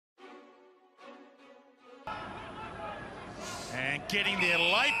getting there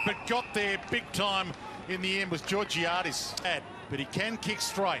late, but got there big time in the end was Georgiades. But he can kick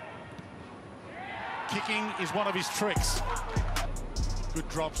straight. Kicking is one of his tricks. Good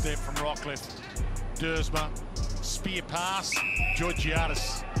drops there from Rockcliffe. Dersma, spear pass,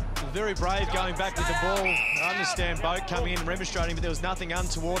 Georgiades. Very brave going back with the ball. I understand Boat coming in and remonstrating, but there was nothing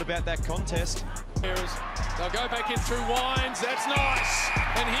untoward about that contest. They'll go back in through Wines. That's nice.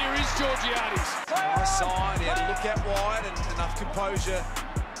 And here is Georgiades. Nice sign. He had to look out wide and enough composure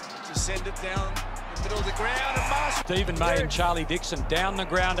to send it down the middle of the ground. And Stephen May and Charlie Dixon. Down the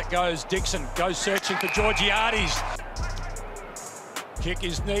ground it goes. Dixon goes searching for Georgiades. Kick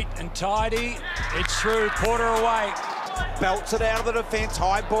is neat and tidy. It's through. Porter away. Belts it out of the defence.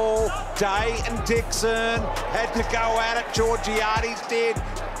 High ball. Day and Dixon had to go at it. Georgiades did.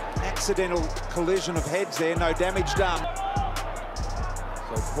 Accidental collision of heads there. No damage done.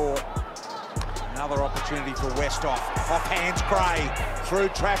 So Port. Another opportunity for Westhoff. Off hands Gray. Through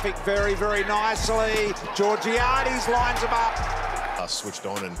traffic very, very nicely. Georgiades lines him up. Switched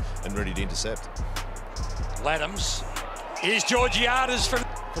on and ready to intercept. Laddams. Here's Georgiades for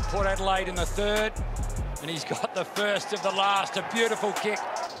Port Adelaide in the third. And he's got the first of the last. A beautiful kick.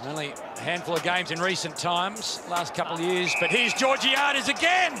 Only a handful of games in recent times, last couple of years. But here's Georgiades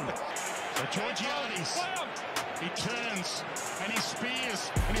again. So Georgiades, he turns and he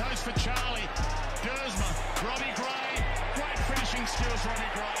spears and he hosts for Charlie. Dersma, Robbie Gray, great finishing skills, Robbie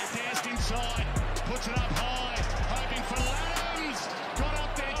Gray. Danced inside, puts it up high, hoping for Laddams. Got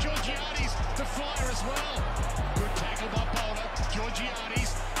up there, Georgiades, the flyer as well. Good tackle by Boulder.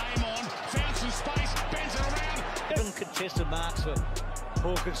 Georgiades, aim on, found some space, bends it around. 7 contested marks for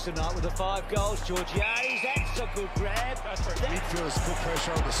Hawkins tonight with the 5 goals. Georgiades, that's a good grab. Midfielders put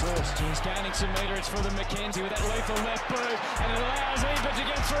pressure on the source. He's gaining some metre. It's for the McKenzie with that lethal left boot. And it allows Ebert to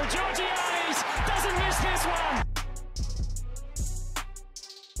get through. Georgiades doesn't miss this one.